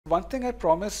One thing I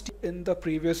promised in the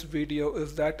previous video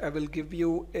is that I will give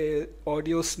you a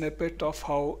audio snippet of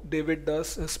how David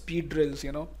does his speed drills,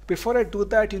 Before I do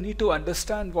that, you need to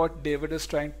understand what David is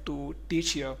trying to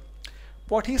teach here.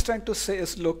 What he's trying to say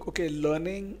is, look, okay,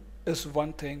 learning is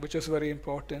one thing which is very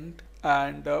important,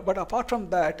 and but apart from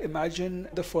that, imagine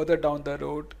the further down the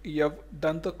road, you have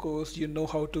done the course, you know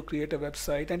how to create a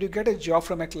website, and you get a job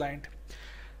from a client.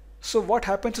 So what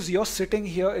happens is you're sitting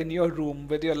here in your room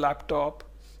with your laptop,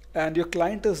 and your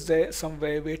client is there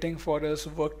somewhere waiting for his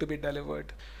work to be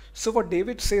delivered. So what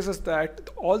David says is that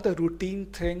all the routine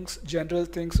things, general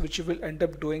things which you will end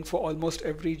up doing for almost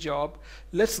every job,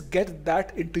 let's get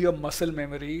that into your muscle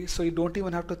memory so you don't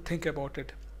even have to think about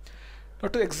it. Now,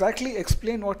 to exactly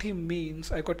explain what he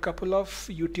means, I got a couple of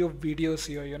YouTube videos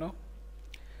here,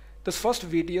 This first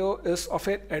video is of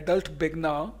an adult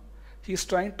beginner. He's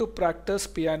trying to practice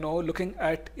piano looking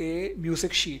at a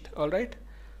music sheet, alright?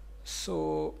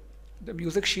 So the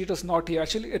music sheet is not here.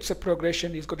 Actually, it's a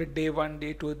progression. He's got a day 1,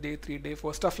 day 2, day 3, day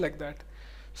 4, stuff like that.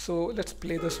 So let's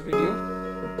play this video.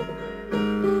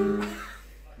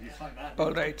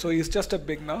 Alright, so he's just a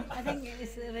beginner. I think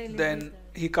it's really Then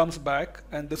he comes back,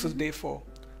 and this is day 4.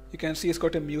 You can see he's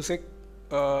got a music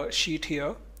sheet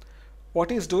here. What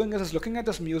he's doing is he's looking at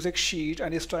this music sheet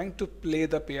and he's trying to play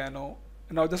the piano.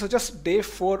 Now this is just day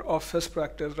 4 of his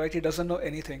practice, right? He doesn't know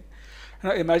anything.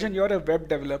 Now imagine you're a web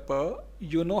developer,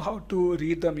 you know how to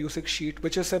read the music sheet,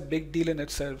 which is a big deal in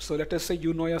itself. So let us say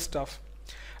you know your stuff,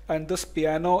 and this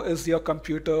piano is your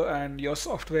computer and your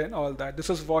software and all that.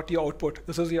 This is what your output,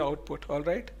 this is your output, all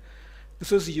right?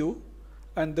 This is you,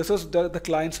 and this is the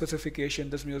client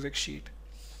specification, this music sheet.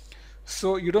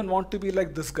 So you don't want to be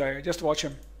like this guy, just watch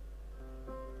him.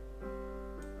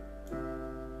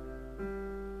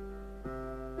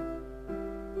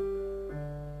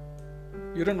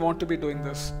 You don't want to be doing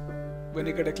this when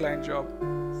you get a client job.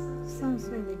 sounds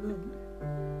really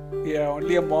good. Yeah,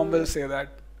 only a mom will say that.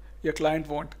 Your client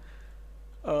won't.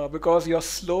 Because you're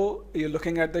slow, you're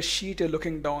looking at the sheet, you're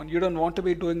looking down. You don't want to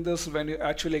be doing this when you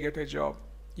actually get a job.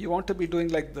 You want to be doing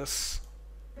like this.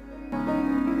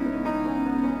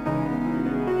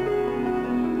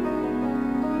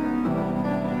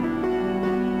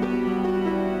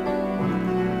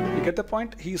 You get the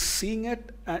point? He's seeing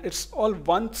it, and it's all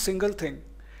one single thing.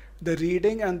 The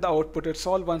reading and the output, it's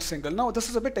all one single. Now, this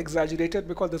is a bit exaggerated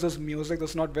because this is music, this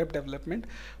is not web development.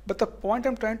 But the point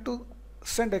I'm trying to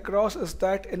send across is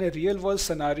that in a real world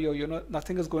scenario,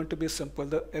 nothing is going to be simple.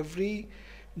 Every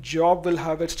job will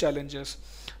have its challenges.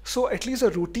 So at least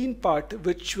a routine part,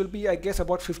 which will be, I guess,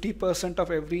 about 50% of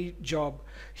every job,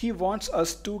 he wants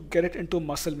us to get it into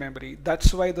muscle memory.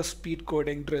 That's why the speed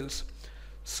coding drills.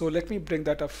 So let me bring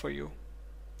that up for you.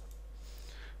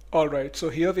 All right, so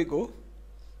here we go.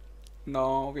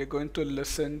 Now we're going to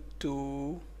listen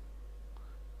to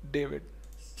David.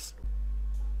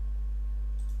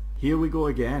 Here we go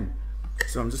again.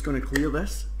 So I'm just going to clear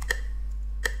this.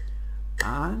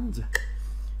 And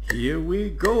here we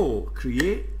go.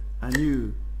 Create a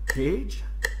new page.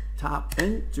 Tap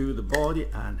into the body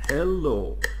and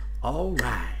hello. All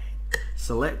right.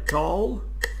 Select all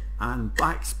and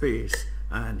backspace.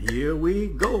 And here we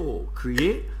go.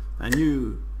 Create a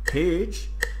new page.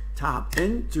 Tap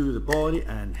into the body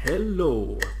and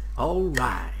hello. All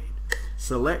right.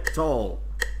 Select all.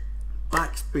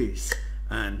 Backspace.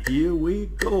 And here we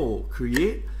go.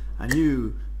 Create a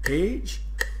new page.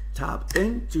 Tap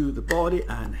into the body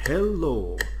and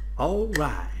hello. All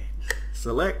right.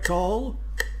 Select all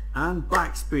and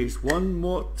backspace. One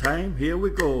more time. Here we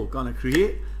go. Gonna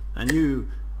create a new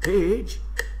page.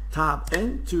 Tap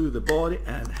into the body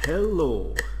and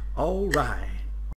hello. All right.